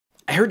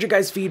heard your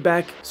guys'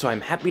 feedback, so I'm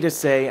happy to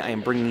say I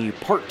am bringing you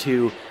part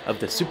 2 of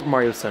the Super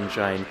Mario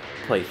Sunshine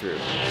playthrough.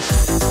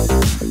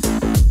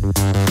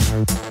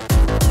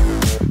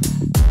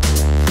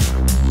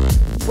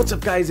 What's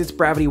up guys, it's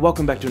Bravity.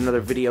 Welcome back to another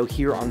video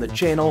here on the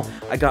channel.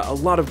 I got a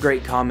lot of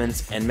great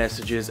comments and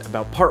messages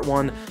about part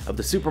 1 of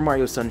the Super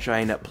Mario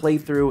Sunshine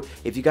playthrough.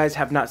 If you guys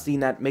have not seen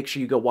that, make sure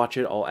you go watch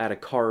it. I'll add a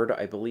card,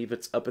 I believe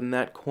it's up in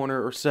that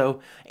corner or so,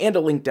 and a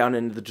link down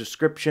in the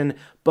description.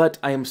 But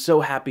I am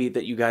so happy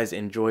that you guys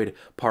enjoyed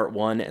part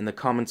 1 and the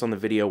comments on the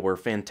video were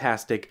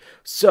fantastic.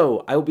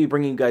 So I will be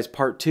bringing you guys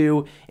part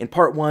 2. In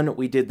part 1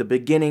 we did the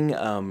beginning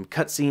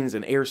cutscenes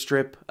and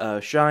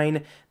airstrip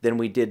shine. Then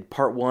we did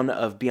part 1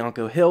 of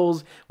Bianco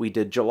Hills. We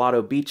did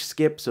Gelato Beach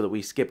skip, so that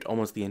we skipped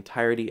almost the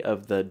entirety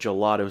of the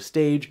Gelato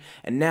stage.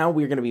 And now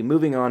we're going to be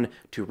moving on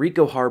to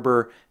Rico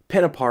Harbor,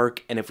 Pinna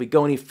Park, and if we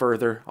go any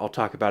further, I'll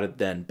talk about it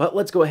then. But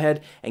let's go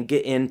ahead and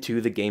get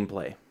into the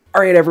gameplay.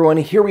 Alright everyone,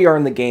 here we are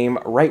in the game,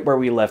 right where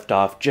we left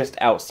off, just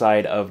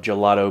outside of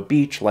Gelato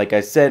Beach. Like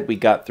I said, we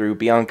got through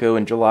Bianco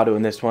and Gelato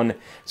in this one.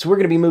 So we're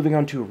going to be moving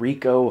on to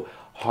Rico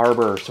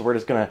Harbor. So we're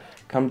just going to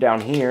come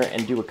down here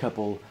and do a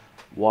couple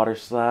water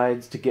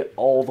slides to get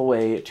all the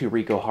way to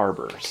Rico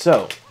Harbor.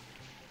 So,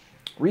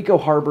 Rico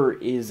Harbor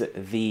is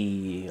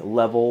the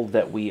level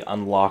that we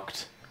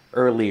unlocked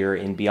earlier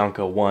in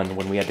Bianco 1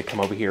 when we had to come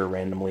over here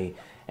randomly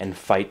and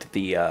fight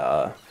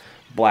the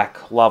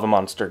black lava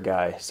monster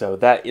guy. So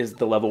that is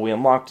the level we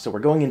unlocked, so we're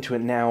going into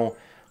it now.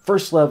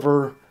 First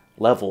level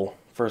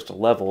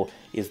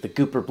is the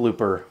Gooper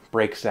Blooper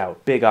breaks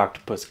out, big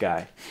octopus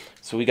guy.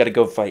 So we got to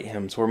go fight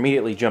him, so we're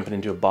immediately jumping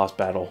into a boss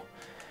battle.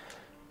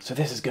 So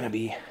this is going to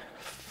be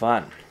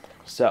fun.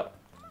 So,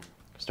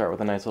 start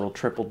with a nice little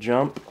triple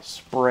jump,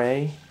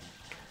 spray,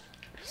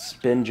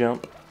 spin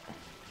jump,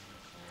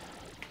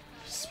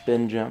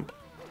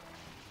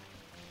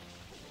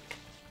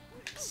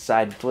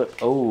 side flip.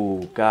 Oh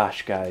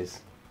gosh,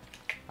 guys,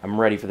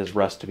 I'm ready for this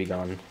rust to be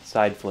gone.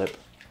 Side flip,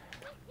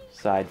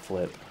 side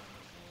flip.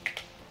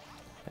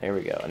 There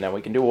we go. And now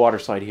we can do a water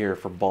slide here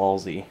for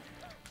ballsy.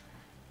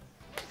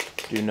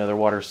 Do another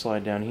water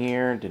slide down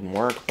here. Didn't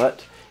work,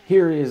 but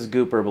here is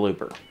Gooper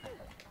Blooper.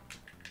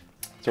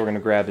 So we're going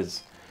to grab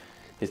his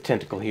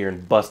tentacle here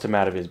and bust him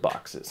out of his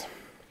boxes.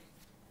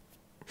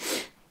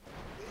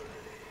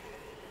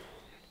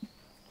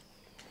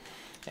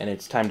 And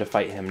it's time to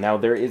fight him. Now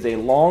there is a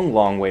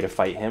long way to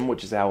fight him,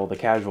 which is how all the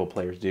casual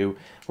players do.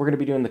 We're going to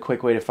be doing the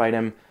quick way to fight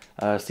him.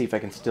 See if I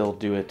can still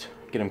do it.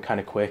 Get him kind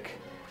of quick.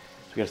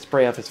 So we got to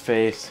spray off his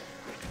face.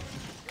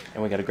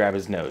 And we got to grab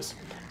his nose.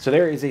 So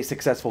there is a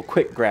successful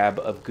quick grab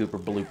of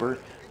Gooper Blooper.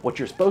 What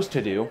you're supposed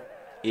to do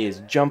is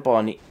jump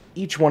on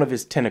each one of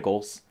his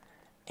tentacles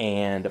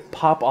and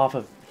pop off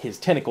of his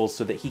tentacles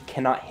so that he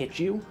cannot hit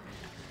you.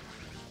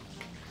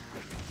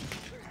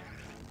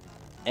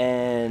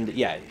 And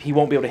yeah, he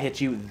won't be able to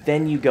hit you.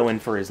 Then you go in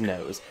for his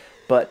nose.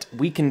 But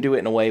we can do it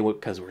in a way,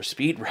 because we're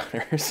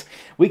speedrunners,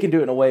 we can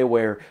do it in a way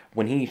where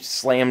when he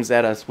slams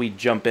at us, we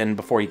jump in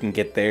before he can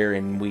get there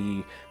and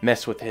we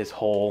mess with his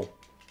whole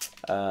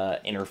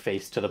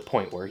interface to the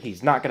point where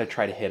he's not going to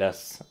try to hit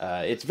us.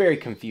 It's very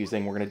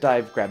confusing. We're going to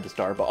dive, grab the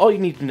star, but all you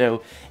need to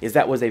know is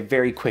that was a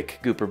very quick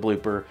Gooper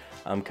Blooper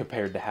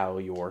compared to how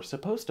you're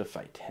supposed to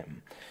fight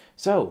him.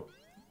 So,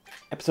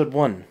 episode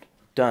 1,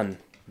 done.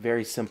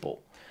 Very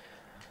simple.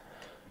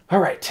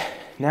 Alright,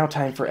 now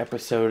time for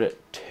episode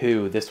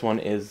 2. This one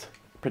is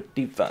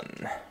pretty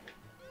fun.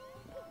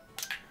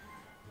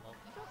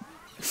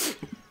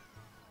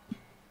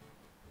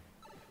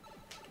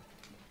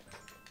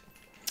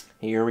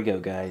 Here we go,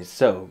 guys.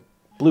 So,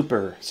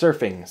 blooper,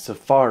 surfing,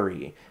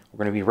 safari. We're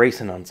going to be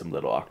racing on some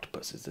little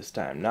octopuses this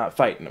time, not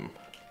fighting them.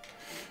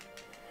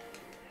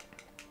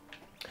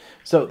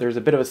 So, there's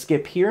a bit of a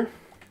skip here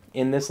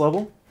in this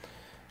level,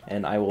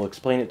 and I will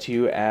explain it to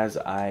you as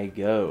I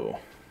go.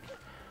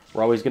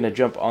 We're always going to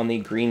jump on the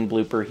green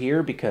blooper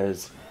here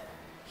because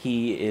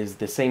he is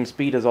the same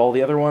speed as all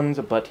the other ones,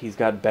 but he's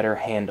got better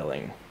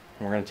handling.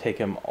 And we're going to take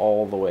him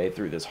all the way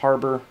through this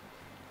harbor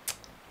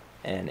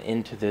and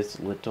into this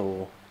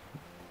little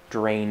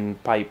drain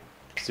pipe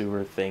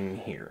sewer thing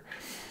here.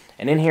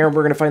 And in here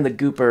we're going to find the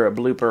Gooper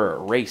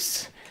Blooper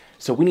race.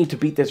 So we need to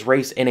beat this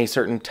race in a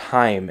certain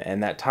time,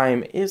 and that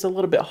time is a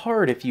little bit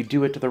hard if you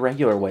do it the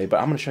regular way,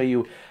 but I'm going to show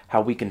you how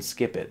we can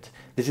skip it.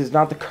 This is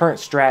not the current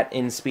strat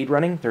in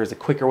speedrunning. There is a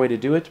quicker way to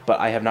do it, but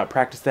I have not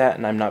practiced that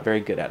and I'm not very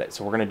good at it,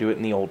 so we're going to do it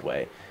in the old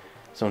way.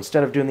 So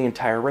instead of doing the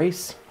entire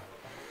race,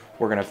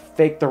 we're going to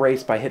fake the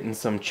race by hitting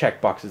some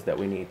check boxes that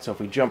we need. So if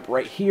we jump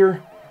right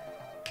here,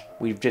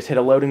 we've just hit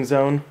a loading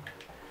zone.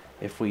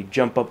 If we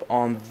jump up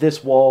on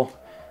this wall,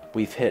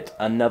 we've hit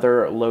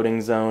another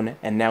loading zone,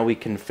 and now we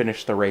can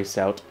finish the race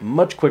out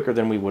much quicker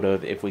than we would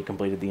have if we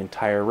completed the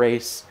entire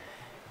race.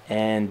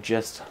 And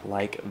just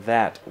like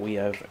that, we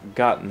have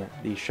gotten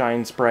the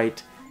Shine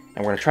Sprite,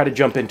 and we're going to try to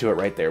jump into it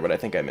right there, but I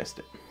think I missed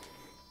it.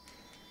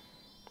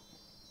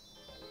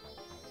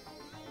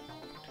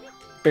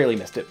 Barely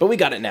missed it, but we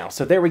got it now.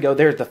 So there we go.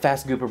 There's the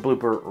fast Gooper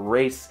Blooper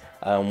race.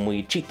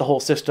 We cheat the whole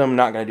system.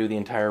 Not going to do the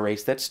entire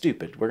race. That's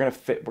stupid. We're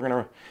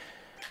gonna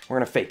we're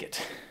going to fake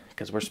it,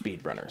 because we're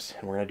speedrunners,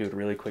 and we're going to do it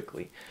really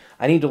quickly.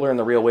 I need to learn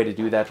the real way to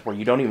do that, where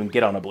you don't even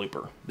get on a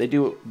blooper. They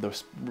do, the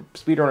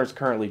speedrunners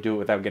currently do it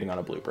without getting on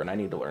a blooper, and I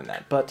need to learn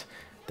that, but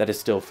that is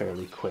still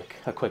fairly quick,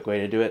 a quick way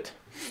to do it.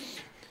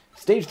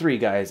 Stage 3,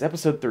 guys,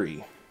 episode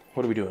 3.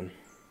 What are we doing?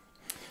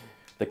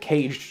 The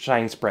caged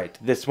shine sprite.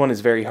 This one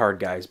is very hard,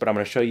 guys, but I'm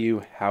going to show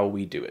you how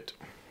we do it.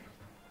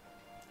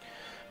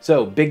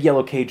 So, big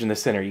yellow cage in the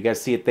center. You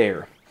guys see it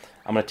there.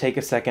 I'm going to take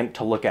a second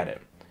to look at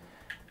it.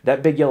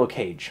 That big yellow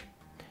cage.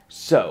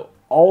 So,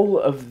 all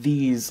of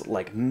these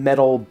like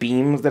metal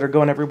beams that are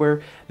going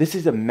everywhere, this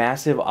is a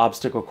massive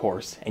obstacle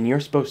course, and you're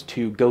supposed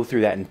to go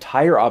through that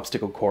entire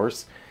obstacle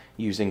course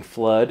using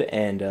flood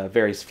and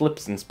various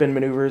flips and spin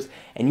maneuvers,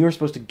 and you're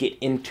supposed to get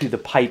into the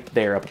pipe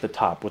there up at the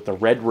top with the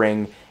red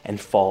ring and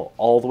fall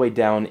all the way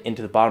down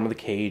into the bottom of the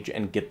cage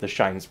and get the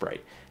shine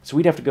sprite. So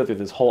we'd have to go through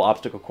this whole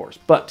obstacle course,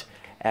 but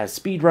as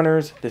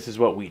speedrunners, this is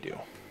what we do.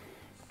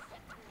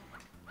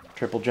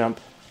 Triple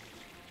jump,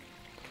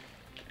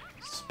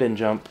 spin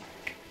jump,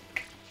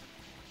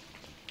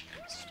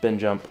 spin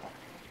jump,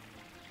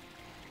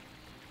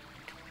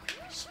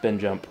 spin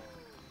jump,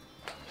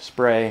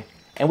 spray,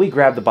 and we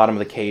grab the bottom of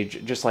the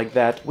cage just like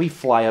that. We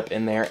fly up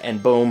in there,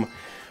 and boom,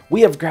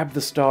 we have grabbed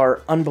the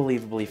star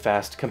unbelievably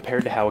fast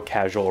compared to how a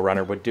casual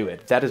runner would do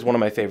it. That is one of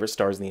my favorite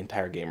stars in the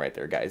entire game right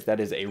there, guys. That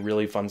is a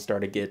really fun star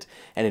to get,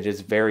 and it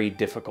is very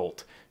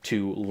difficult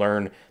to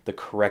learn the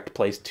correct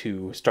place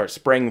to start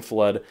spraying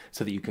flood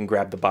so that you can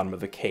grab the bottom of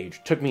the cage.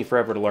 It took me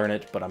forever to learn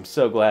it, but I'm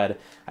so glad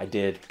I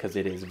did because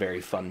it is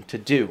very fun to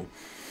do.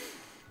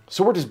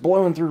 So we're just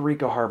blowing through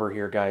Rico Harbor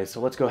here, guys, so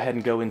let's go ahead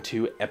and go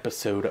into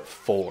episode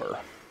 4.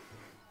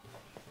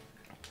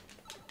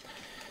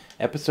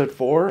 Episode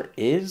 4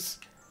 is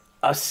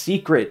a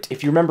secret.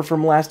 If you remember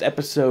from last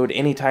episode,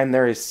 anytime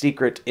there is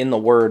secret in the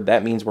word,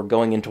 that means we're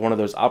going into one of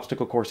those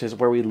obstacle courses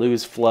where we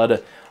lose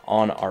flood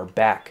on our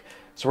back.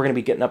 So we're going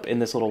to be getting up in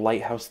this little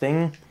lighthouse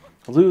thing,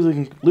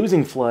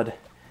 losing flood,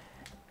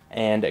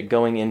 and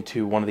going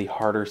into one of the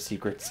harder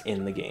secrets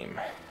in the game.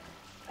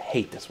 I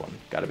hate this one,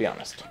 gotta be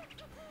honest. So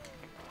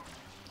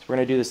we're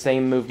going to do the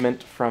same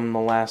movement from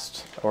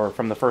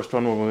the first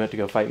one when we went to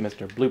go fight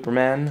Mr. Blooper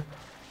Man.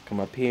 Come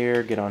up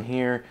here, get on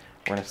here.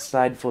 We're going to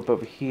side flip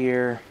over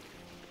here,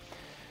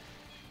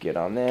 get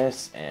on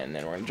this, and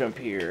then we're going to jump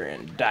here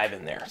and dive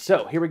in there.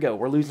 So, here we go.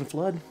 We're losing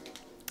flood.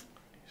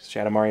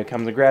 Shadow Mario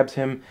comes and grabs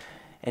him.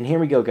 And here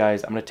we go,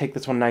 guys. I'm going to take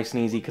this one nice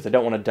and easy because I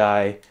don't want to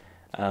die.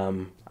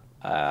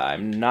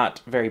 I'm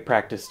not very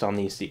practiced on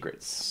these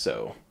secrets,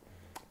 so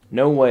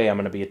no way I'm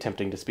going to be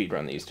attempting to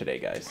speedrun these today,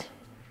 guys.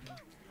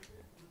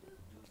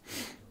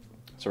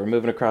 So we're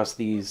moving across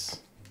these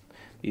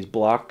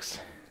blocks.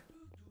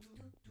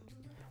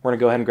 We're going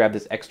to go ahead and grab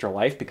this extra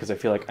life because I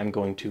feel like I'm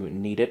going to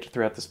need it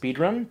throughout the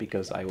speedrun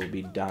because I will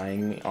be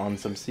dying on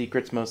some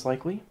secrets most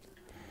likely.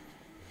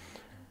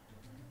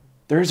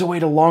 There is a way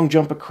to long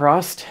jump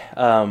across.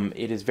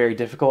 It is very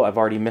difficult. I've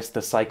already missed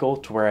the cycle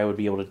to where I would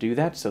be able to do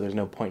that, so there's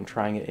no point in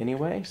trying it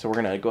anyway. So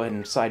we're going to go ahead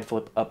and side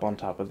flip up on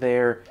top of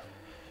there.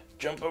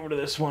 Jump over to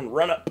this one,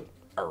 run up.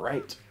 All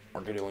right,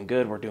 we're doing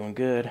good, we're doing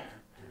good.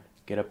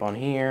 Get up on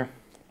here.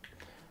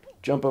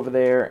 Jump over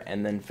there,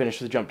 and then finish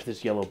the jump to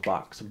this yellow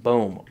box.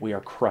 Boom. We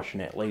are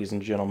crushing it, ladies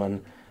and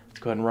gentlemen. Let's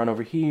go ahead and run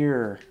over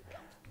here.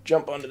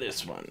 Jump onto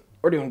this one.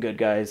 We're doing good,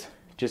 guys.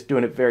 Just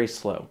doing it very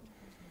slow.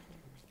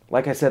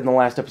 Like I said in the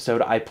last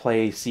episode, I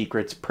play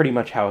secrets pretty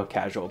much how a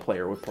casual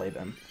player would play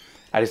them.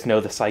 I just know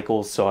the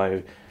cycles, so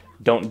I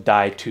don't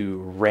die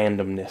to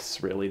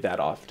randomness really that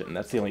often.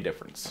 That's the only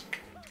difference.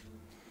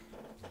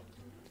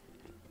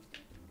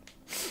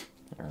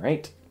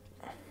 Alright.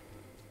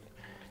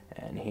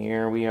 And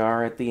here we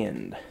are at the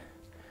end.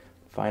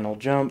 Final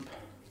jump.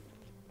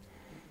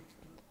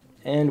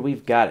 And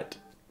we've got it.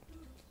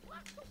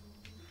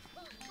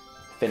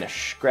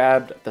 Finish.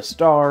 Grabbed the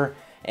star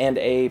and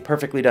a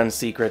perfectly done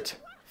secret.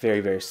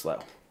 Very, very slow.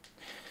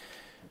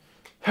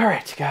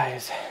 Alright,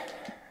 guys.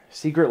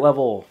 Secret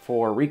level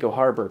for Rico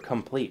Harbor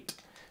complete.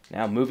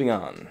 Now moving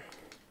on.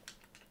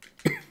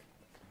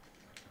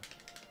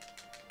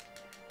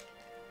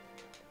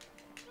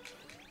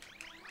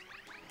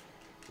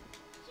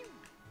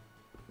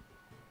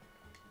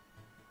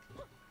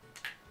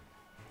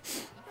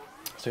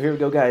 So here we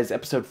go, guys,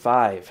 episode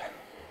 5.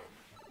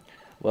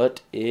 What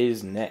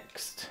is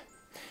next?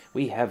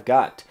 We have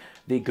got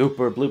the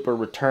Gooper Blooper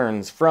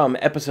returns from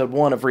episode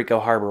 1 of Rico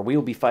Harbor. We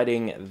will be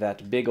fighting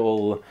that big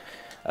ol'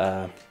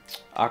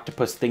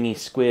 octopus thingy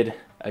squid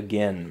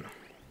again.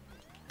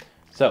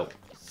 So,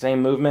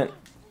 same movement,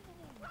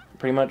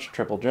 pretty much,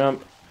 triple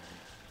jump,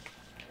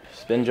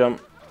 spin jump,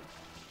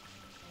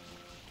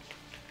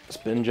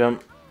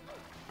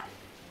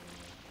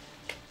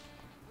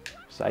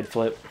 side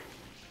flip,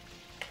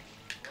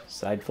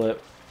 side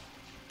flip,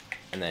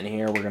 and then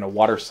here we're going to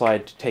water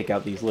slide to take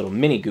out these little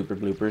mini Gooper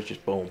Bloopers,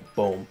 just boom,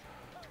 boom.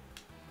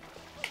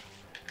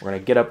 We're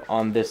going to get up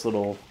on this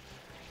little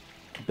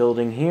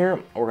building here,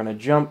 we're going to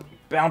jump,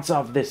 bounce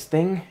off this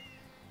thing,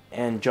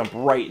 and jump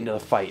right into the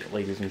fight,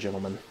 ladies and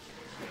gentlemen.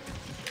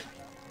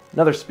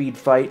 Another speed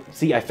fight.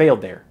 See, I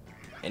failed there.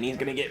 and he's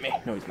gonna get me.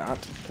 No, he's not,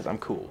 because I'm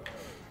cool.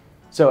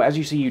 So, as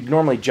you see, you'd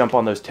normally jump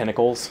on those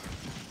tentacles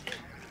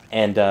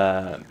and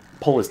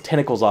pull his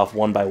tentacles off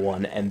one by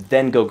one, and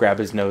then go grab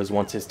his nose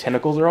once his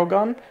tentacles are all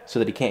gone, so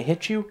that he can't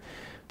hit you.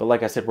 But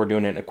like I said, we're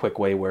doing it in a quick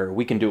way where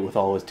we can do it with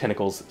all his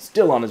tentacles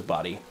still on his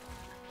body.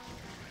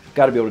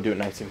 Gotta be able to do it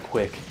nice and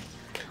quick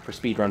for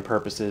speedrun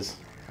purposes.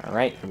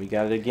 Alright, and we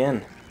got it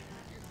again.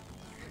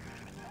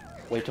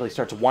 Wait till he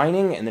starts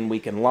whining, and then we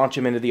can launch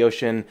him into the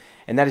ocean.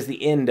 And that is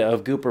the end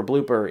of Gooper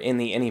Blooper in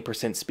the any %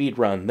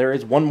 speedrun. There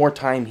is one more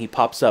time he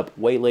pops up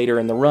way later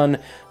in the run,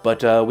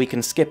 but we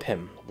can skip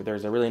him.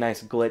 There's a really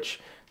nice glitch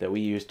that we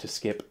use to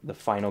skip the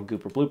final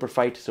Gooper Blooper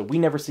fight, so we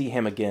never see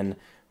him again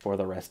for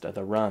the rest of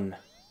the run.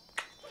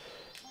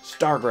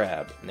 Star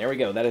Grab. And there we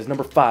go. That is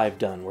number 5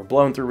 done. We're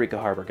blowing through Rico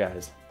Harbor,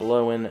 guys.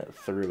 Blowing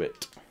through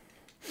it.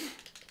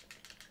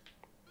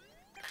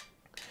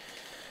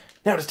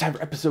 Now it's time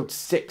for episode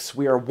 6.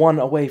 We are 1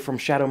 away from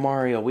Shadow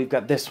Mario. We've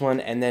got this one,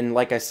 and then,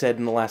 like I said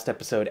in the last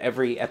episode,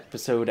 every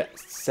episode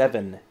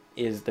 7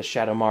 is the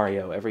Shadow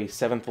Mario. Every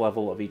 7th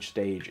level of each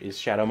stage is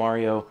Shadow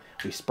Mario.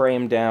 We spray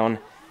him down,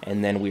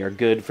 and then we are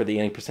good for the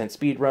any %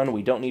 speedrun.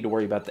 We don't need to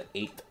worry about the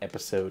 8th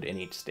episode in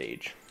each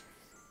stage.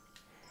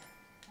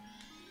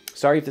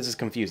 Sorry if this is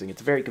confusing.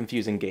 It's a very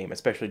confusing game,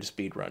 especially to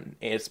speedrun,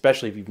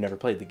 especially if you've never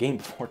played the game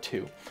before,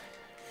 too.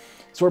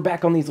 So we're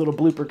back on these little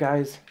blooper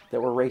guys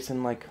that were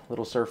racing like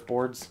little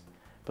surfboards,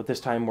 but this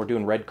time we're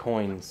doing red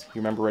coins.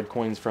 You remember red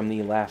coins from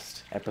the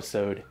last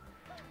episode.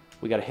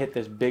 We gotta hit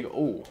this big,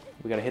 we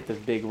gotta hit this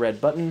big red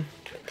button,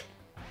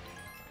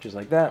 just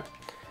like that.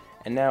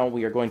 And now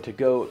we are going to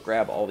go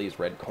grab all these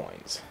red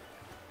coins.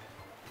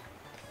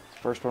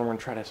 First one, we're gonna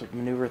try to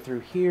maneuver through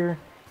here.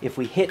 If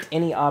we hit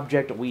any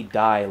object, we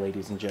die,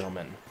 ladies and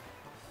gentlemen.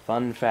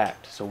 Fun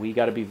fact. So we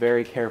gotta be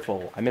very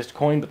careful. I missed a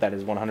coin, but that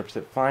is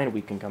 100% fine.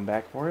 We can come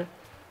back for it.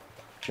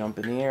 Jump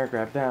in the air,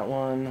 grab that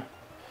one.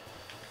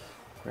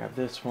 Grab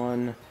this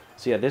one.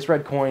 So yeah, this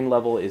red coin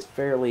level is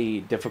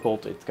fairly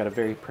difficult. It's got a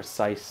very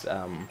precise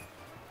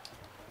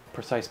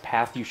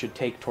path you should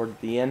take toward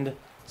the end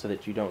so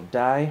that you don't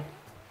die.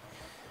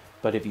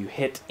 But if you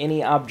hit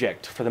any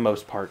object, for the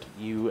most part,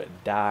 you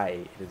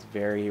die. It is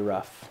very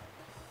rough.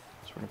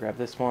 So we're gonna grab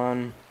this one.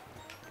 And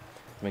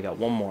we got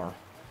one more.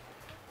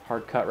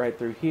 Hard cut right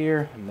through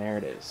here, and there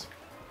it is.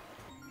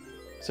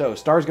 So,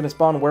 star's gonna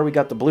spawn where we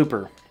got the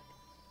blooper.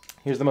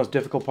 Here's the most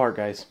difficult part,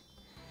 guys.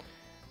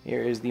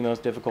 Here is the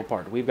most difficult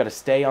part. We've got to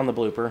stay on the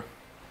blooper,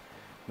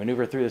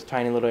 maneuver through this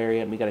tiny little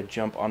area, and we got to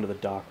jump onto the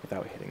dock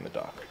without hitting the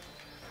dock.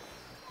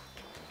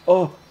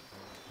 Oh!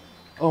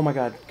 Oh my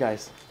god,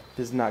 guys.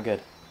 This is not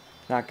good.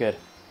 Not good.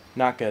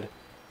 Not good.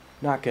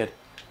 Not good.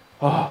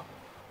 Oh!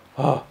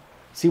 Oh!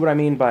 See what I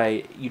mean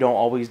by you don't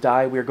always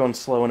die? We were going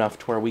slow enough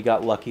to where we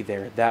got lucky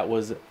there. That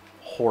was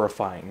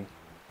horrifying,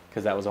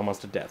 because that was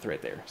almost a death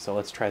right there. So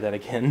let's try that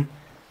again.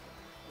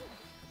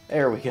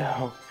 There we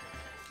go.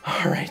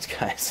 Alright,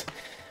 guys.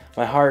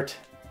 My heart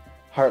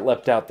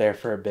leapt out there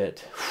for a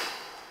bit.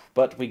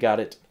 But we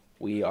got it.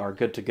 We are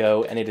good to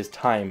go, and it is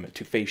time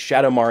to face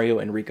Shadow Mario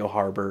and Rico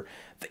Harbor,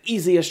 the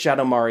easiest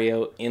Shadow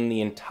Mario in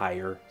the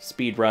entire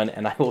speedrun,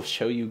 and I will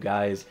show you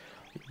guys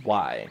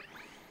why.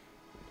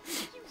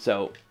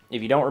 So,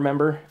 if you don't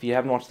remember, if you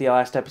haven't watched the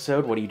last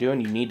episode, what are you doing?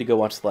 You need to go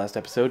watch the last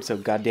episode, so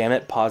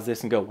goddammit, pause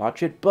this and go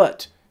watch it.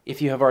 But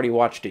if you have already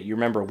watched it, you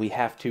remember we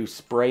have to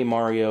spray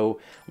Mario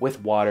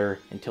with water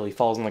until he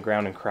falls on the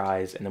ground and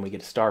cries, and then we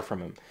get a star from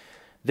him.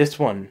 This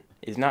one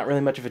is not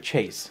really much of a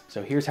chase,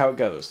 so here's how it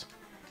goes.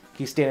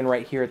 He's standing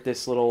right here at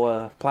this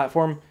little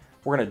platform.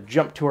 We're going to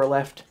jump to our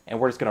left, and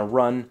we're just going to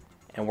run,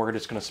 and we're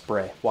just going to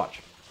spray.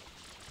 Watch.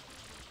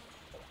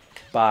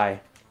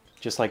 Bye.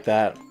 Just like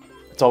that.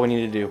 That's all we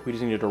need to do. We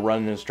just need to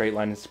run in a straight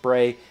line and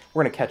spray.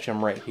 We're going to catch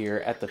him right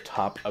here at the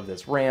top of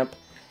this ramp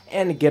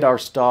and get our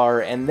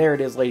star. And there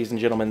it is, ladies and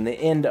gentlemen, the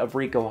end of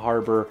Rico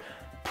Harbor.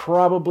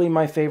 Probably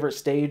my favorite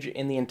stage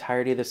in the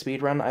entirety of the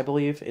speedrun, I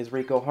believe, is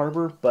Rico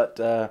Harbor. But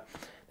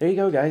there you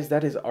go, guys.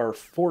 That is our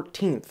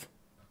 14th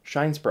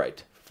Shine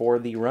Sprite for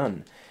the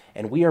run.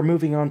 And we are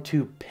moving on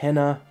to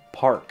Penna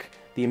Park,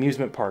 the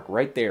amusement park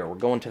right there. We're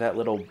going to that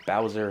little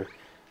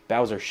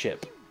Bowser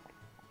ship.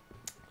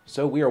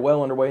 So we are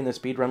well underway in the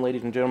speedrun,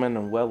 ladies and gentlemen,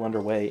 and well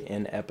underway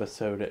in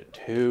episode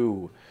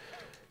 2.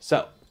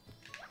 So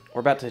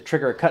we're about to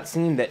trigger a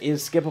cutscene that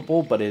is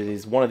skippable, but it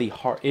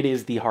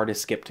is the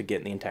hardest skip to get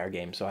in the entire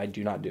game, so I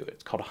do not do it.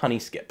 It's called Honey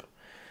Skip.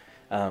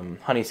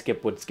 Honey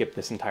Skip would skip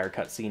this entire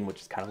cutscene,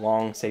 which is kind of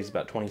long, saves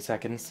about 20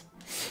 seconds.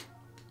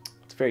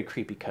 It's a very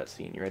creepy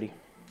cutscene. You ready?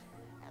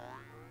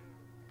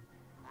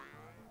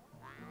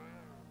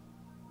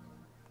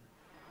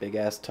 Big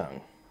ass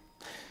tongue.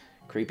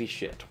 Creepy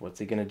shit. What's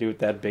he gonna do with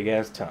that big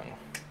ass tongue?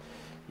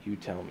 You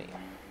tell me.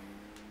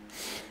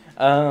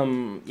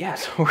 Yeah,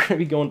 so we're gonna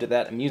be going to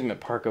that amusement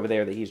park over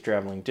there that he's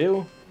traveling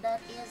to. That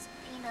is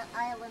Peanut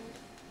Island.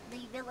 The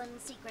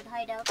villain's secret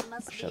hideout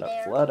must Shut be up,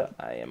 there. Flood.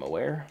 I am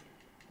aware.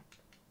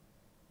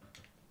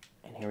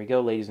 And here we go,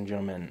 ladies and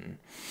gentlemen.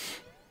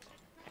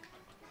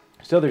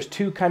 So there's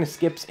two kind of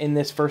skips in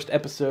this first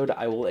episode.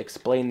 I will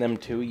explain them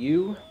to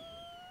you.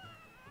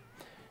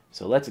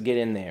 So let's get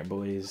in there,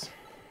 boys.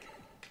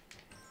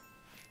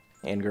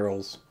 And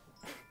girls.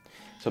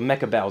 So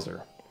Mecha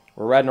Bowser.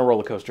 We're riding a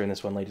roller coaster in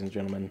this one, ladies and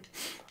gentlemen.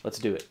 Let's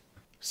do it.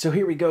 So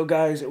here we go,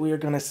 guys. We are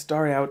going to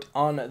start out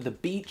on the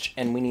beach,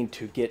 and we need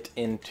to get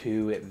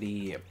into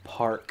the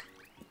park,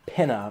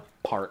 Pinna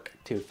Park,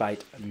 to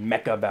fight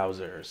Mecha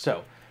Bowser.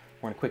 So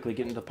we're going to quickly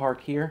get into the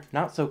park here.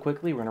 Not so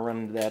quickly. We're going to run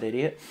into that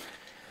idiot.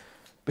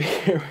 But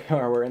here we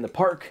are. We're in the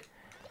park.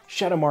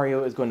 Shadow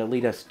Mario is going to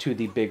lead us to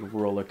the big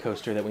roller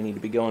coaster that we need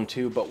to be going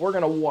to, but we're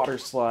going to water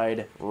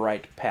slide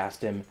right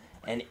past him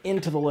and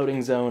into the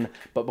loading zone.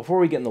 But before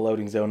we get in the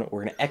loading zone,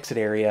 we're going to exit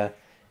area.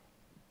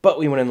 But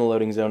we went in the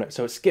loading zone,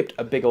 so it skipped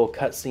a big old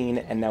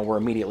cutscene, and now we're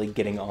immediately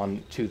getting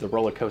on to the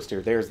roller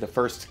coaster. There's the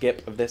first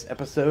skip of this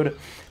episode.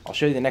 I'll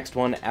show you the next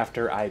one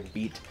after I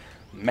beat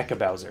Mecha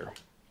Bowser.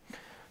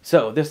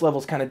 So this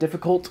level's kind of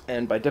difficult,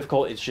 and by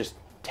difficult, it just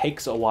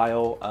takes a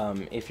while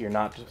if you're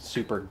not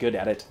super good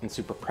at it and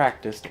super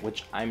practiced,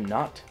 which I'm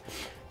not.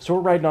 So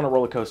we're riding on a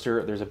roller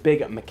coaster. There's a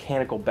big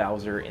mechanical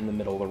Bowser in the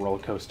middle of the roller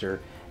coaster,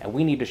 and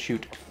we need to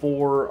shoot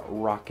 4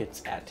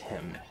 rockets at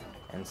him.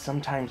 And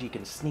sometimes you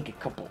can sneak a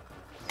couple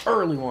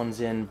early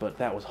ones in, but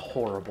that was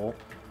horrible.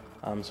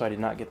 So I did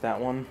not get that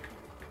one.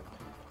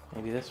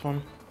 Maybe this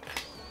one?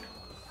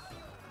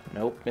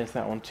 Nope, missed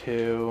that one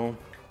too.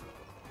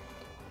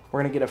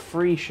 We're gonna get a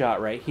free shot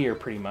right here,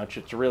 pretty much.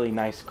 It's a really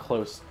nice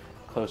close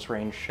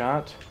range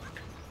shot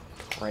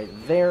right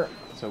there.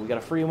 So we got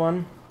a free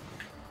one.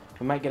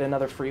 We might get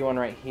another free one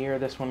right here.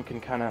 This one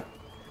can kind of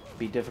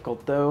be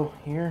difficult though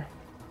here.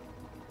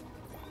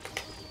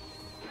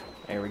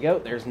 There we go.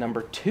 There's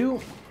number 2.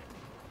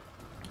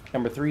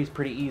 Number 3 is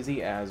pretty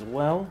easy as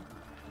well.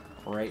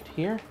 Right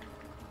here.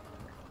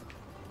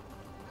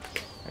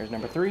 There's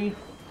number 3.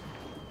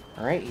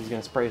 Alright, he's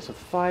going to spray us with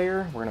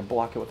fire. We're going to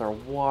block it with our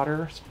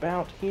water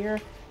spout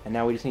here. And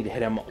now we just need to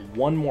hit him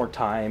one more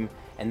time.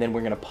 And then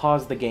we're going to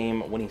pause the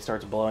game when he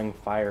starts blowing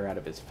fire out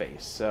of his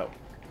face. So,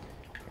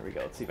 here we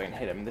go. Let's see if I can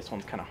hit him. This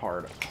one's kind of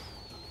hard.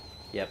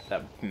 Yep,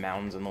 that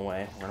mound's in the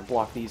way. We're going to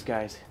block these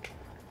guys.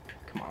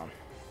 Come on.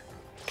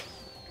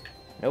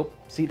 Nope.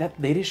 See, that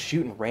they just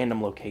shoot in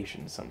random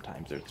locations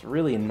sometimes. It's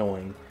really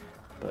annoying.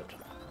 But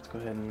let's go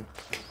ahead and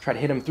try to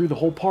hit him through the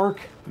whole park.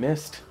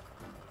 Missed.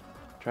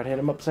 Try to hit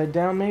him upside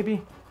down,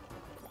 maybe?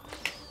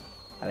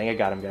 I think I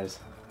got him, guys.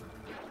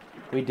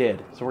 We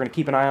did. So we're going to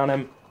keep an eye on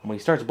him. When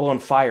he starts blowing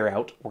fire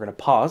out, we're going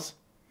to pause.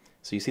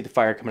 So you see the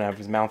fire coming out of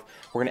his mouth.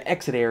 We're going to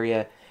exit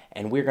area,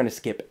 and we're going to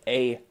skip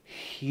a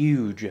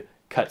huge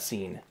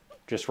cutscene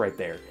just right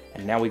there.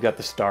 And now we've got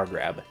the star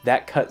grab.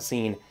 That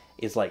cutscene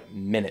is like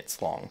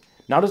minutes long.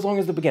 Not as long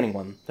as the beginning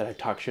one that I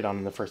talked shit on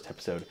in the first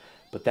episode,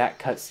 but that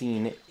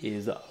cutscene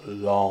is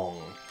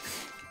long.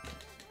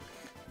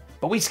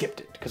 But we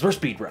skipped it, because we're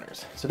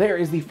speedrunners. So there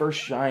is the first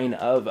shine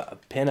of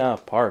Pinna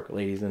Park,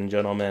 ladies and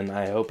gentlemen.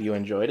 I hope you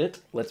enjoyed it.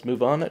 Let's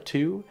move on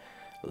to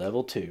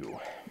level 2.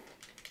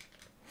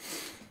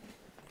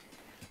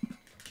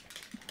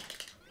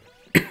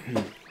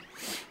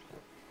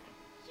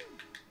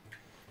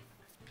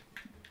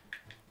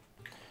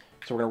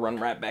 So we're going to run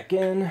right back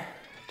in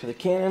to the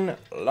cannon,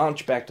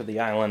 launch back to the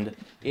island.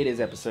 It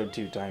is episode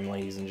 2 time,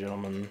 ladies and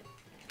gentlemen.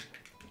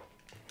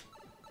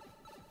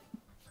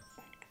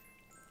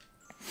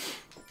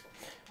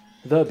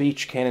 The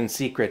beach cannon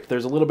secret.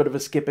 There's a little bit of a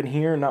skip in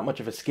here, not much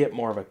of a skip,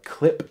 more of a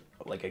clip,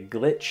 like a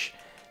glitch.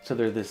 So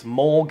there's this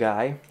mole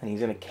guy, and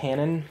he's in a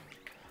cannon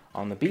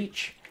on the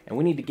beach, and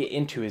we need to get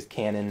into his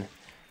cannon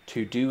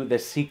to do the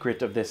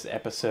secret of this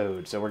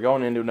episode. So we're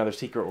going into another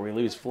secret where we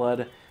lose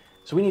Flood.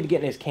 So we need to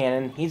get in his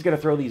cannon. He's going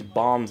to throw these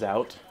bombs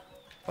out,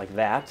 like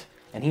that,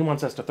 and he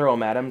wants us to throw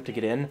them at him to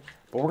get in,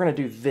 but we're going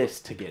to do this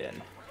to get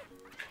in.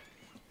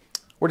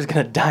 We're just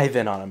going to dive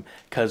in on him,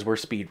 because we're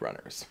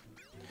speedrunners.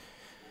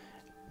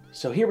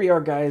 So here we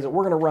are, guys.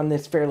 We're going to run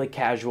this fairly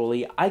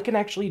casually. I can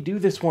actually do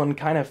this one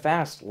kind of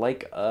fast,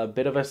 like a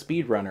bit of a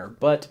speedrunner,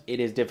 but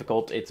it is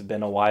difficult. It's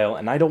been a while,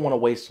 and I don't want to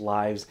waste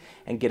lives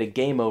and get a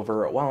game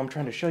over while I'm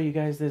trying to show you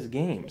guys this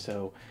game.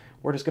 So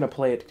we're just going to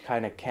play it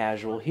kind of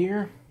casual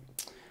here.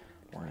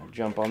 We're going to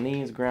jump on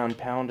these, ground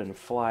pound, and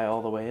fly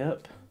all the way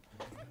up.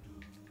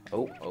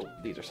 Oh,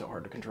 these are so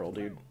hard to control,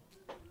 dude.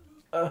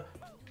 Get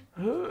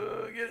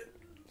it.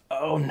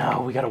 Oh,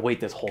 no, we got to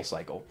wait this whole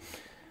cycle.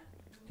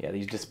 Yeah,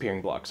 these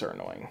disappearing blocks are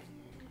annoying.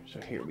 So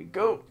here we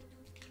go.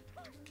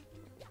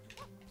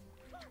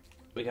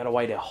 We got to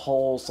wait a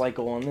whole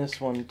cycle on this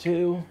one,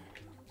 too.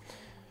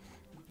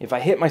 If I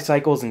hit my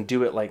cycles and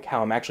do it like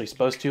how I'm actually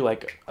supposed to,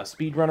 like a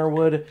speedrunner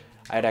would,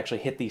 I'd actually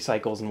hit these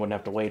cycles and wouldn't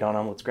have to wait on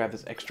them. Let's grab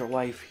this extra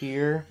life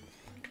here.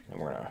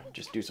 And we're going to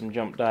just do some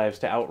jump dives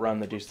to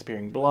outrun the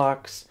disappearing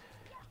blocks.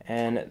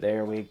 And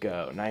there we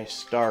go. Nice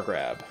star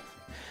grab.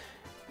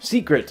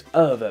 Secret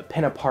of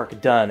Pinna Park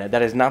done.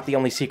 That is not the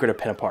only secret of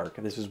Pinna Park.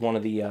 This is one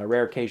of the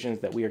rare occasions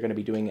that we are going to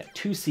be doing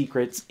 2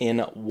 secrets in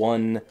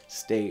one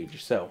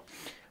stage. So,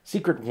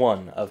 Secret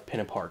 1 of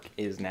Pinna Park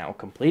is now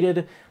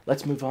completed.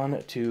 Let's move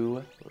on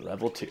to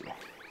level 2.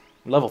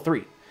 Level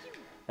 3.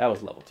 That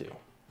was level 2.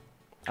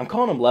 I'm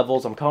calling them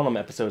levels, I'm calling them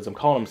episodes, I'm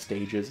calling them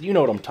stages. You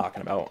know what I'm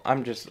talking about.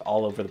 I'm just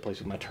all over the place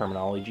with my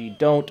terminology.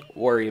 Don't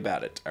worry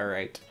about it,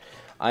 alright?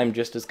 I'm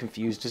just as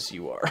confused as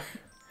you are.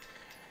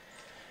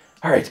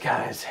 Alright,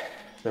 guys.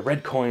 The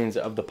red coins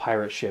of the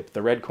pirate ship.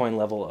 The red coin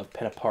level of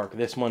Pinna Park.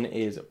 This one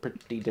is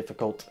pretty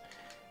difficult.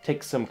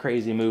 Takes some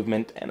crazy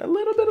movement and a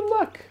little bit of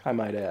luck, I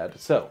might add.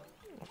 So,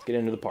 let's get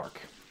into the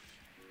park.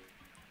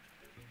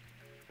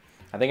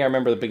 I think I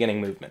remember the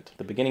beginning movement.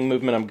 The beginning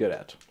movement I'm good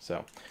at.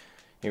 So,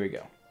 here we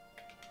go.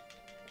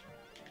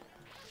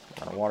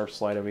 On a water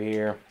slide over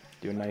here.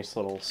 Do a nice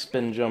little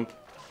spin jump.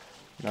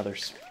 Another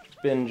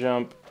spin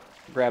jump.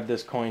 Grab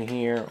this coin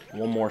here.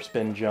 One more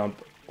spin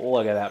jump.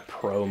 Look at that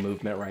pro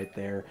movement right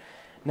there.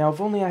 Now,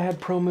 if only I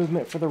had pro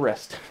movement for the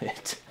rest of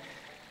it.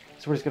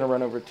 So we're just going to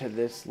run over to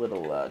this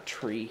little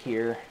tree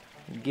here.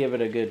 Give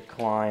it a good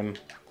climb.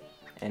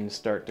 And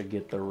start to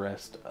get the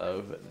rest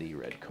of the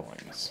red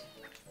coins.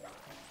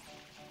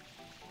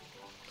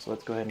 So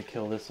let's go ahead and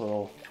kill this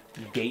little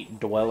gate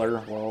dweller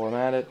while I'm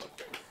at it.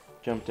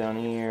 Jump down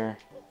here.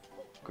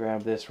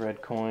 Grab this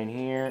red coin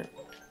here.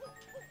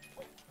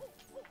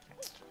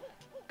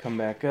 Come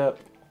back up.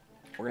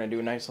 We're going to do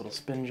a nice little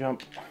spin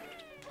jump.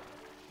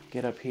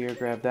 Get up here,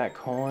 grab that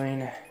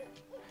coin.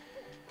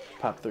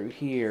 Pop through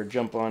here,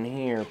 jump on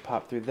here,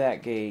 pop through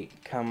that gate,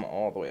 come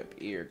all the way up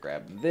here,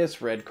 grab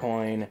this red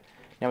coin.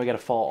 Now we got to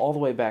fall all the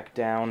way back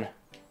down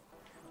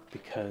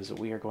because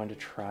we are going to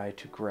try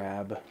to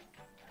grab...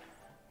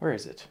 Where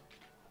is it?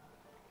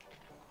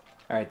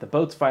 Alright, the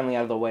boat's finally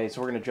out of the way,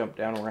 so we're going to jump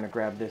down and we're going to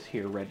grab this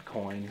here red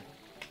coin.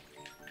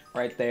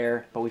 Right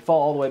there. But we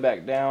fall all the way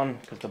back down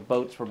because the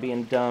boats were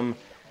being dumb.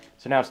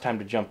 So now it's time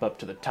to jump up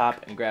to the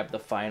top and grab the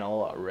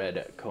final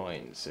red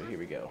coins. So here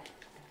we go.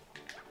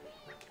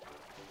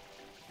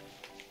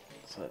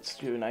 So let's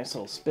do a nice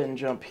little spin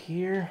jump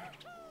here.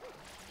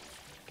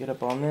 Get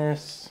up on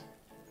this.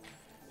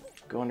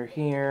 Go under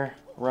here.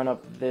 Run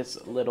up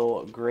this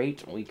little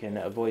grate. We can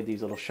avoid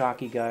these little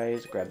shocky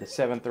guys. Grab the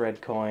 7th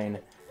red coin.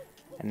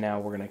 And now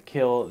we're going to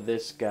kill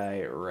this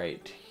guy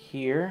right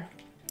here.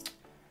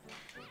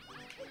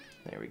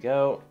 There we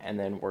go. And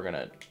then we're going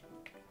to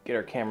get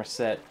our camera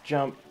set,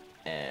 jump,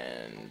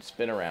 and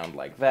spin around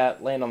like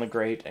that. Land on the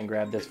grate and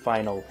grab this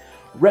final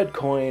red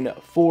coin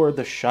for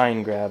the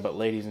shine grab,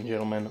 ladies and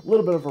gentlemen. A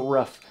little bit of a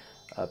rough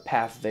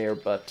path there,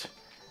 but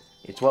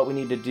it's what we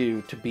need to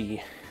do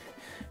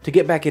to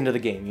get back into the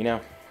game, you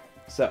know?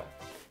 So,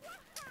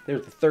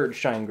 there's the 3rd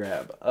shine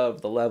grab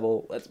of the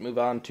level. Let's move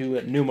on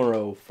to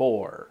numero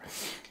 4.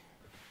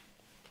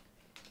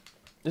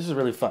 This is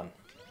really fun.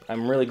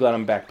 I'm really glad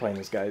I'm back playing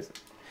this, guys.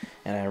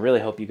 And I really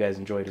hope you guys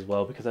enjoyed as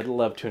well, because I'd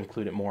love to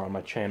include it more on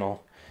my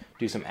channel.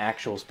 Do some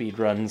actual speed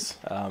runs.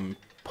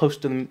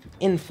 Post them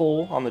in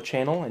full on the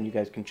channel, and you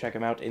guys can check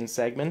them out in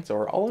segments,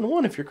 or all in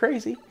one if you're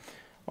crazy.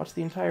 Watch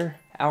the entire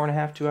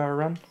hour-and-a-half, 2-hour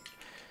run.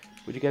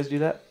 Would you guys do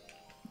that?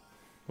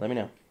 Let me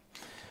know.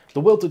 The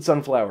Wilted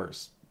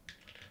Sunflowers.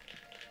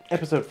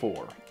 Episode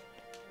 4.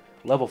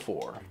 Level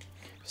 4.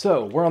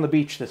 So, we're on the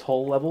beach this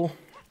whole level.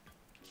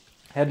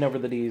 Heading over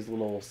to these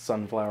little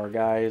sunflower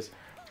guys.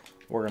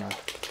 We're gonna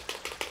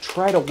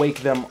try to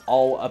wake them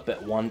all up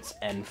at once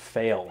and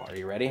fail. Are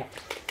you ready?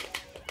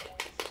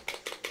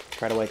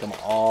 Try to wake them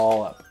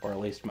all up, or at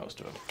least most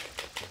of them.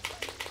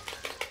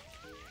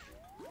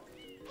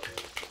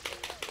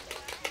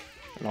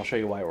 And I'll show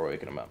you why we're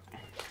waking them up.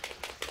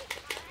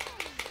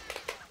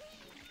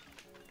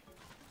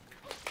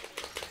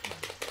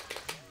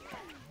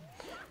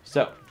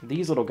 So,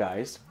 these little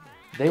guys,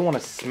 they want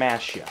to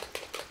smash you.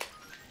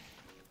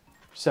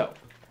 So,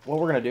 what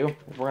we're going to do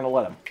is we're going to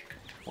let them.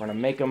 We're going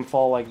to make them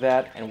fall like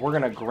that, and we're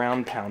going to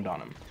ground pound on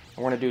them. And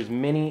we're going to do as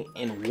many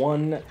in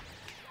one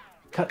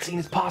cutscene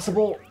as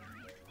possible.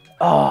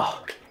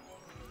 Oh!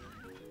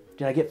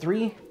 Did I get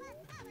 3?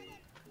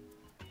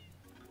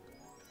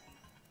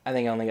 I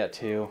think I only got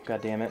 2.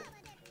 God damn it.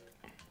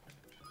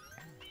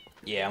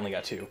 Yeah, I only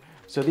got 2.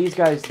 So these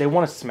guys, they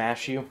want to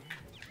smash you.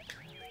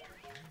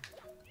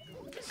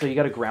 So you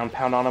got to ground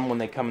pound on them when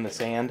they come in the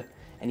sand.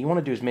 And you want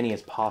to do as many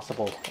as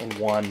possible in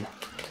one.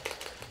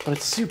 But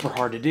it's super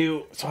hard to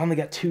do. So I only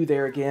got 2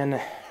 there again.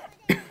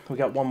 We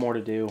got 1 more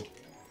to do.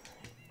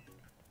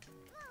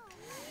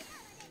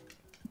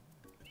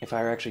 If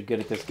I were actually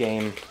good at this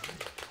game...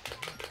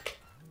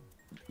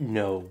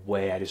 No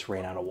way, I just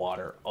ran out of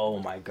water. Oh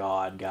my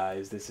god,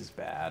 guys, this is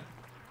bad.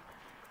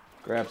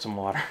 Grab some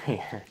water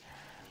here.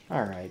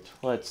 Alright,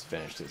 let's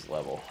finish this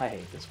level. I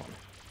hate this one.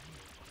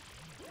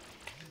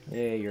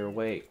 Yeah, you're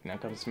awake. Now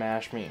come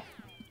smash me.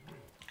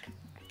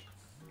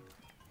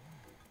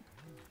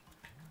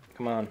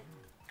 Come on.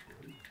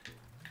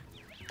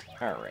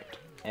 Alright,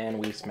 and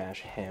we smash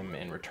him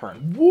in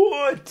return.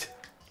 What?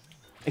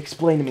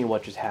 Explain to me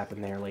what just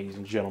happened there, ladies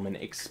and gentlemen.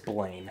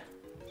 Explain.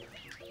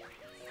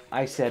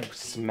 I said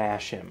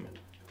smash him.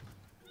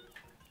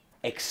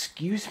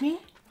 Excuse me?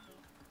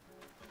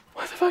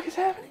 What the fuck is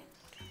happening?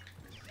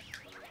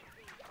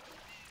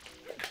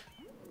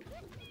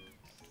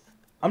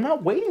 I'm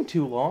not waiting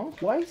too long.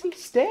 Why is he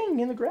staying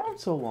in the ground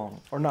so long?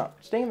 Or not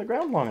staying in the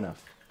ground long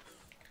enough?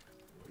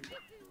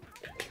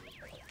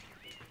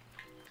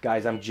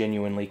 Guys, I'm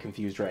genuinely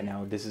confused right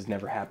now. This has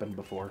never happened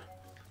before.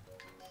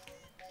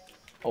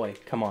 Oh,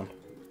 wait, come on.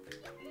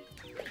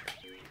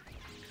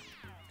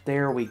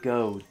 There we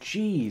go.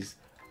 Jeez.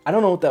 I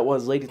don't know what that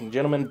was, ladies and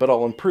gentlemen, but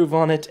I'll improve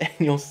on it, and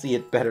you'll see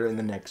it better in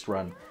the next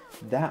run.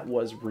 That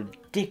was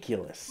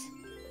ridiculous.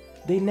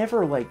 They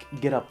never, like,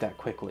 get up that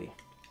quickly.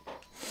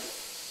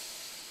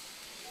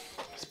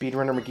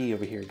 Speedrunner McGee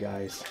over here,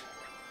 guys.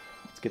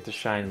 Let's get the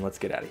shine and let's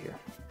get out of here.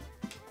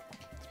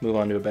 Let's move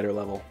on to a better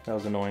level. That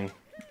was annoying.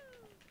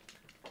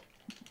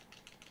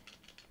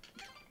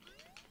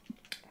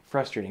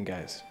 Frustrating,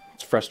 guys.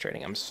 It's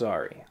frustrating. I'm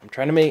sorry. I'm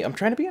trying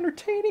to be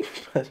entertaining,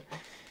 but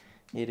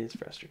it is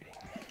frustrating.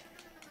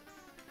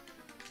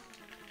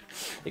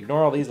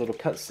 Ignore all these little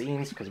cut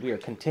scenes because we are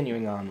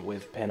continuing on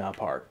with Pinna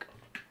Park.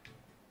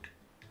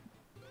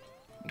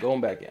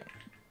 Going back in.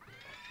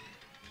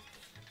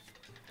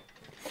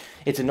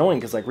 It's annoying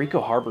because, like,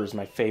 Rico Harbor is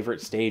my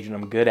favorite stage and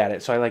I'm good at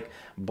it, so I, like,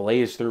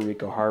 blaze through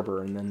Rico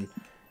Harbor and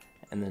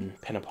then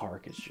Pinna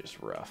Park is just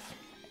rough.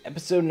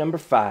 Episode number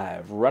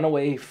 5,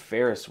 Runaway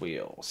Ferris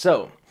Wheel.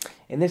 So,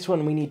 in this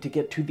one we need to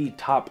get to the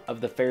top of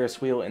the Ferris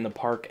wheel in the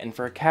park, and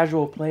for a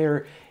casual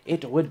player,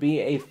 it would be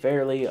a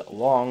fairly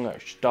long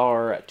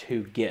star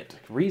to get.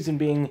 Reason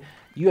being,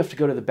 you have to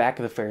go to the back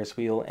of the Ferris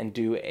wheel and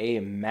do a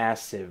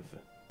massive,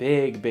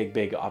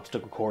 big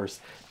obstacle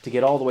course to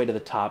get all the way to the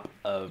top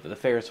of the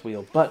Ferris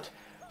wheel. But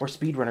we're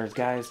speedrunners,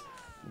 guys.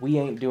 We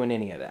ain't doing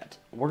any of that.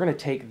 We're going to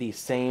take the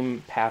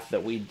same path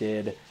that we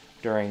did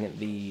during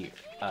the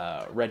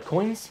red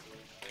coins,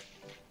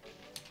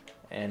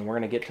 and we're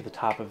going to get to the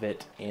top of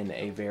it in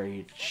a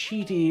very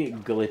cheaty,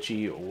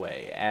 glitchy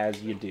way,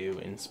 as you do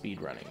in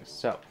speedrunning.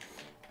 So,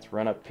 let's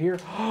run up here.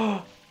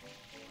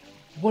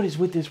 What is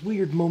with this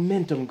weird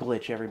momentum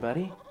glitch,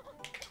 everybody?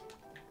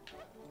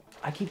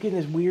 I keep getting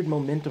this weird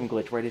momentum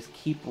glitch where I just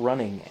keep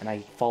running and I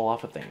fall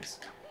off of things.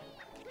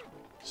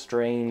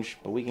 Strange,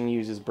 but we can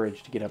use this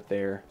bridge to get up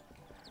there.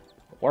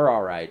 We're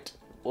alright.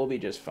 We'll be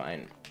just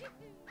fine.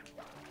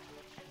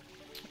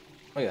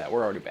 Look at that,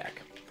 we're already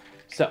back.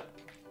 So,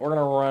 we're going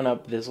to run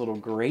up this little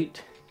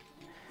grate,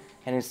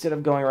 and instead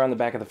of going around the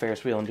back of the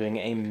Ferris wheel and doing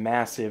a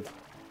massive...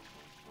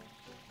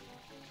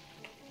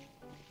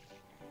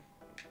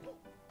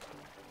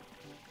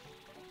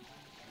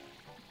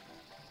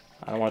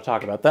 I don't want to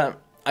talk about that.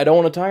 I don't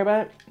want to talk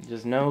about it.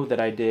 Just know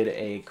that I did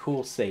a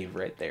cool save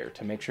right there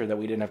to make sure that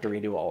we didn't have to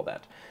redo all of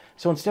that.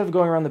 So instead of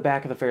going around the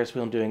back of the Ferris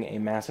wheel and doing a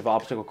massive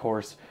obstacle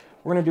course,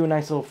 we're going to do a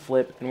nice little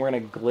flip, and we're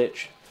going to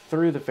glitch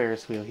through the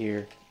Ferris wheel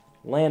here,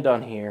 land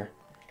on here,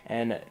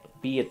 and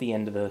be at the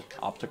end of the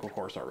obstacle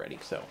course already.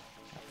 So,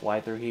 fly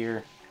through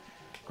here,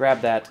 grab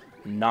that,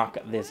 knock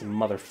this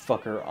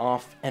motherfucker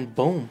off, and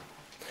boom!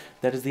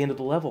 That is the end of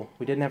the level.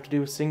 We didn't have to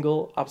do a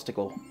single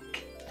obstacle.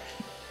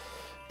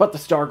 But the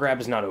star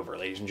grab is not over,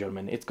 ladies and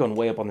gentlemen. It's going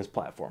way up on this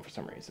platform for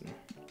some reason.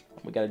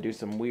 We gotta do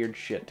some weird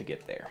shit to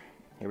get there.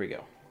 Here we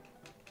go.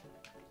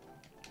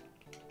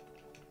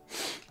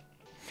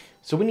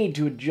 So we need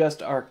to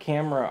adjust our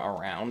camera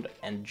around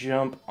and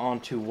jump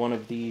onto one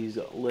of these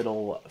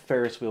little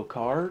Ferris wheel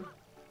cars.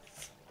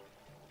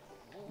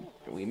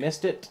 We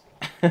missed it.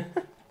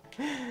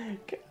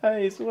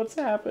 Guys, what's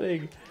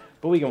happening?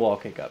 But we can wall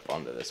kick up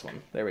onto this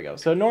one. There we go.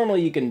 So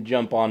normally you can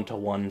jump onto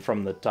one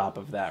from the top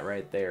of that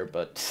right there,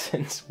 but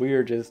since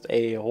we're just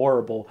a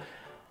horrible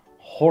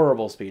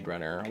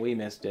speedrunner, we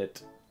missed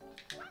it.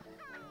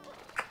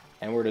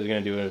 And we're just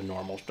going to do a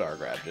normal star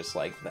grab just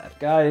like that.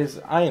 Guys,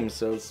 I am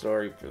so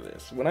sorry for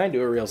this. When I do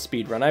a real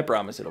speedrun, I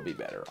promise it'll be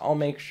better. I'll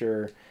make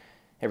sure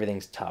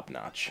everything's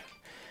top-notch.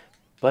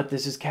 But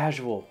this is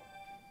casual.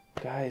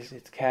 Guys,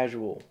 it's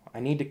casual.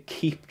 I need to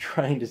keep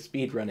trying to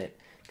speedrun it,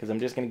 because I'm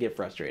just going to get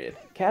frustrated.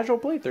 Casual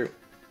playthrough.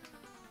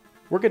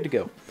 We're good to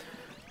go.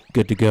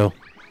 Good to go.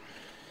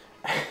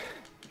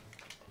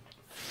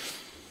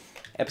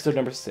 Episode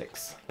number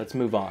 6. Let's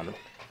move on.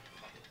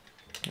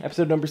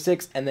 Episode number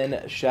 6, and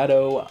then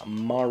Shadow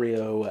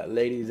Mario,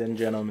 ladies and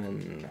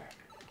gentlemen.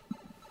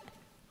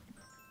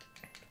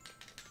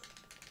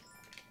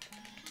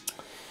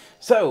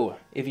 So,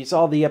 if you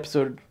saw the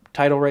episode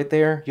title right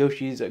there,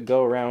 Yoshi's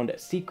Go Around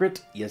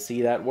Secret, you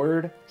see that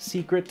word?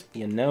 Secret,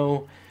 you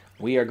know.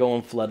 We are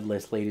going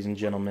floodless, ladies and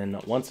gentlemen,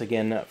 once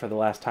again for the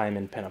last time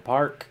in Pinna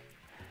Park.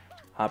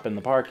 Hop in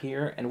the park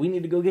here, and we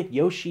need to go get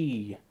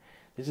Yoshi.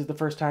 This is the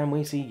first time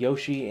we see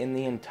Yoshi in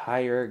the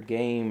entire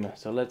game,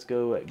 so let's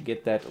go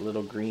get that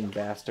little green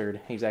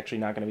bastard. He's actually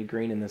not going to be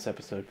green in this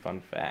episode,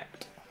 fun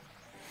fact.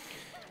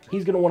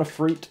 He's going to want a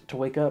fruit to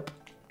wake up,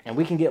 and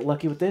we can get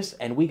lucky with this,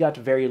 and we got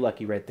very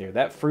lucky right there.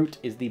 That fruit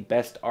is the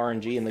best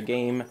RNG in the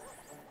game.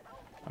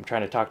 I'm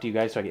trying to talk to you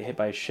guys so I get hit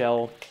by a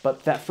shell,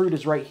 but that fruit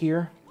is right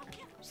here.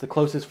 It's the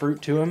closest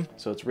fruit to him,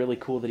 so it's really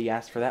cool that he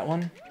asked for that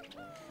one.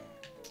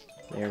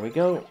 There we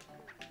go.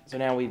 So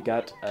now we've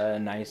got a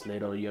nice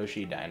little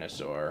Yoshi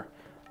dinosaur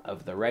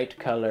of the right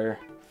color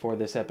for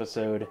this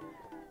episode,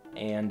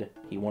 and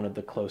he wanted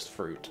the close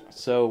fruit.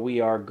 So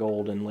we are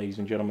golden, ladies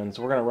and gentlemen.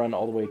 So we're going to run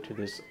all the way to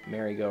this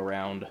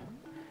merry-go-round,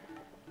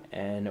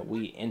 and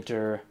we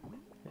enter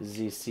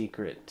the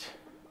secret.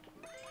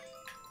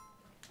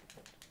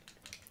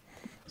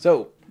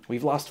 So,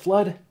 we've lost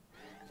Flood,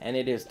 and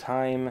it is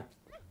time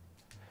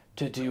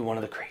to do one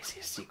of the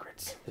craziest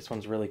secrets. This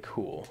one's really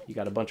cool. You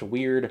got a bunch of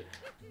weird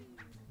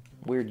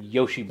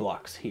Yoshi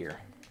blocks here.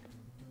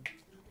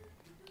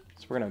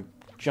 So we're gonna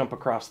jump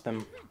across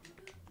them.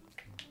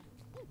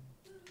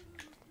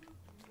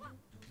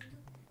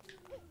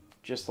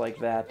 Just like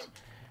that.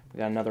 We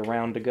got another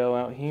round to go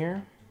out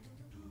here.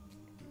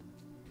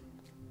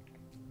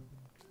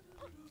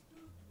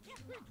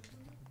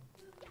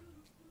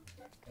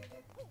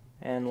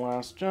 And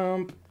last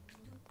jump.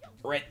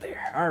 Right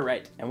there.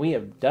 Alright, and we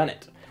have done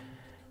it.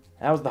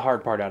 That was the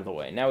hard part out of the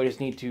way. Now we just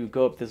need to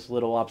go up this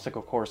little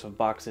obstacle course of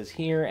boxes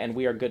here, and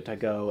we are good to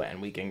go,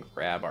 and we can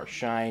grab our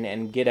shine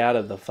and get out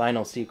of the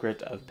final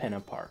secret of Pinna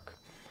Park.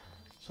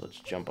 So let's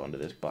jump onto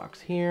this box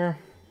here.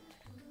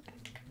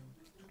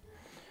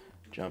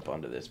 Jump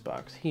onto this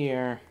box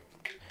here.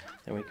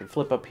 Then we can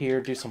flip up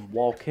here, do some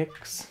wall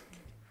kicks.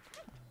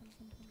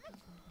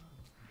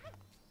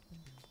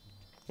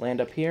 Land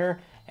up here.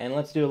 And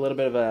let's do a little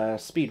bit of a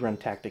speedrun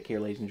tactic here,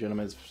 ladies and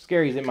gentlemen. As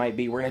scary as it might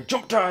be, we're going to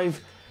jump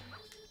dive!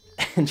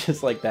 And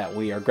just like that,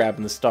 we are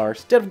grabbing the star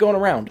instead of going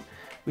around.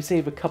 We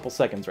save a couple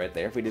seconds right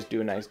there if we just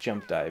do a nice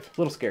jump dive. A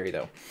little scary,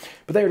 though.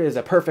 But there it is,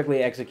 a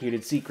perfectly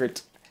executed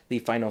secret. The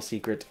final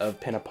secret of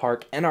Pinna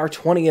Park. And our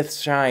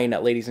 20th shine,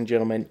 ladies and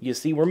gentlemen. You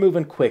see, we're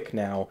moving quick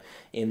now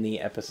in the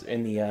episode,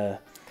 in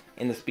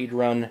the speed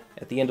run.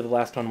 At the end of the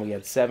last one, we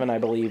had 7, I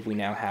believe. We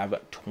now have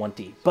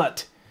 20.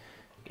 But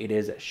it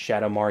is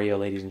Shadow Mario,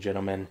 ladies and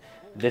gentlemen.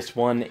 This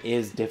one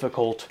is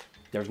difficult.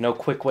 There's no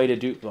quick way to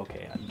do...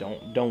 Okay,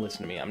 don't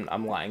listen to me.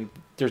 I'm lying.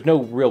 There's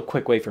no real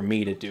quick way for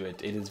me to do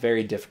it. It is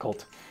very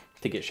difficult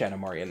to get Shadow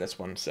Mario in this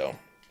one, so...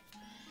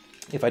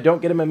 If I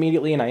don't get him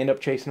immediately and I end up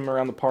chasing him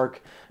around the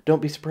park,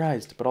 don't be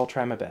surprised, but I'll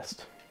try my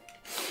best.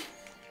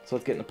 So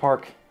let's get in the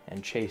park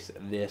and chase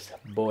this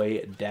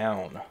boy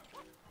down.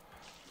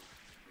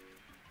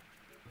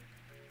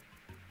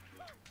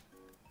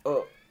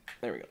 Oh,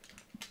 there we go.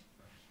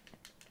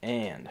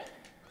 And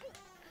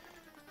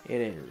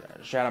it is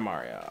Shadow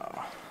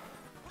Mario.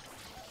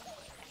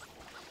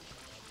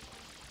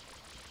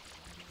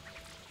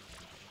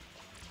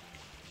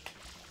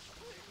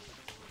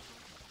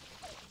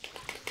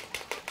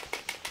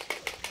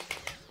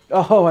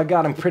 Oh, I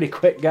got him pretty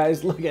quick,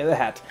 guys. Look at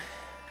that.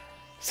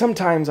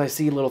 Sometimes I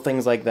see little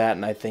things like that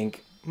and I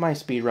think my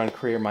speedrun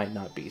career might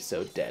not be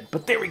so dead.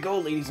 But there we go,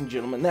 ladies and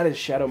gentlemen. That is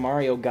Shadow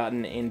Mario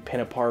gotten in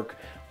Pinna Park.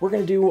 We're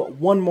going to do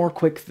one more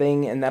quick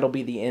thing, and that'll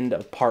be the end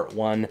of part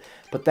 1.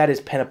 But that is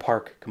Pinna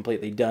Park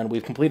completely done.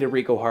 We've completed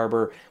Rico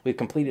Harbor. We've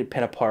completed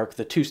Pinna Park,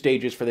 the 2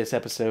 stages for this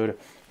episode.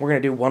 We're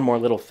going to do one more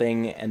little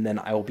thing, and then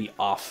I will be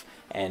off.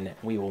 And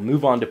we will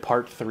move on to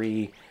part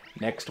 3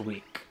 next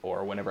week,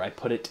 or whenever I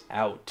put it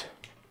out.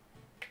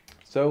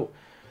 So,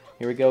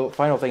 here we go.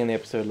 Final thing in the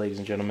episode, ladies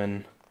and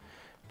gentlemen.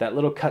 That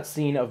little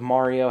cutscene of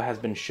Mario has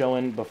been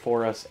shown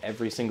before us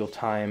every single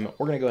time.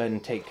 We're going to go ahead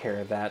and take care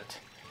of that.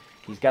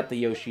 He's got the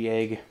Yoshi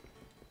egg.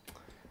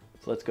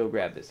 So let's go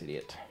grab this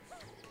idiot.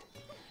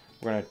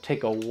 We're going to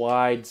take a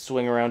wide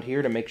swing around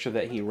here to make sure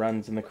that he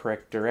runs in the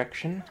correct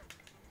direction.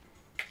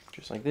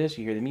 Just like this.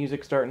 You hear the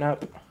music starting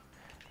up.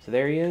 So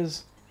there he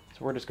is.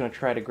 So we're just going to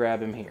try to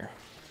grab him here.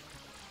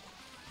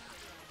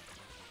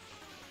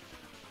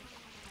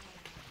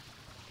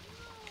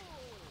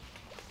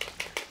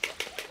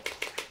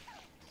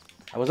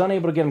 I was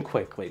unable to get him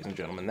quick, ladies and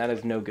gentlemen. That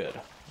is no good.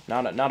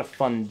 Not a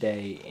fun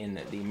day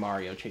in the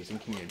Mario chasing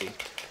community.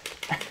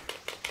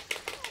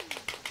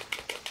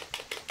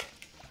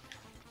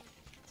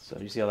 So,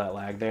 you see all that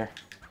lag there?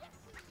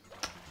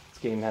 This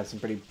game has some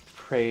pretty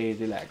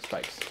crazy lag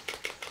spikes.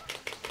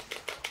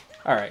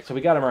 Alright, so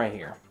we got him right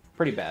here.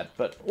 Pretty bad,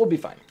 but we'll be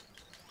fine.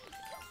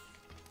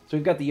 So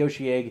we've got the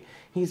Yoshi egg.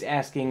 He's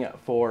asking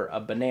for a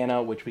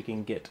banana, which we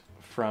can get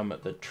from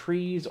the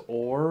trees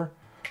or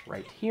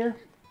right here.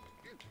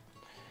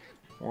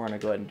 We're going to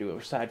go ahead and do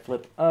a side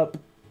flip up.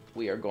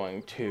 We are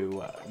going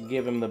to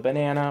give him the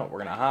banana. We're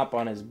going to hop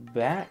on his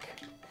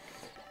back.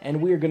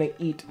 And we are going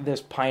to eat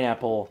this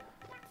pineapple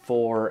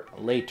for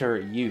later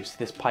use.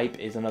 This pipe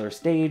is another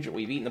stage.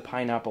 We've eaten the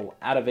pineapple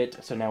out of it,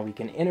 so now we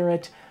can enter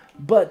it.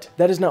 But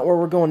that is not where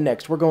we're going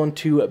next. We're going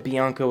to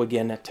Bianco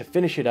again to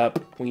finish it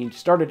up. We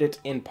started it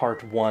in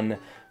part 1,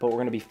 but we're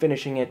going to be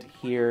finishing it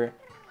here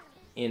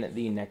in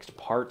the next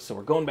part. So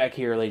we're going back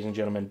here, ladies and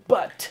gentlemen.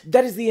 But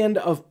that is the end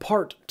of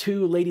part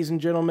 2, ladies and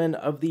gentlemen,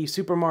 of the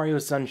Super Mario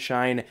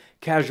Sunshine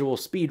casual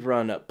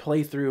speedrun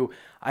playthrough.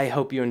 I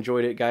hope you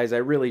enjoyed it, guys. I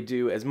really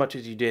do, as much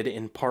as you did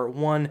in part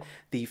 1.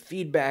 The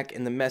feedback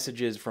and the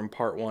messages from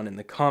part 1 and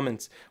the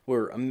comments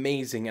were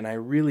amazing, and I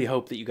really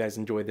hope that you guys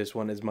enjoyed this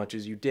one as much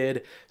as you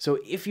did. So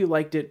if you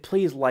liked it,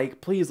 please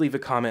leave a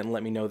comment and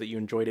let me know that you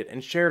enjoyed it,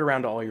 and share it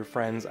around to all your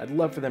friends. I'd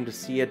love for them to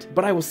see it.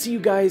 But I will see you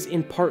guys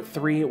in part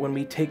 3 when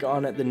we take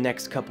on the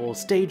next couple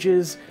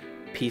stages.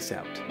 Peace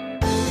out.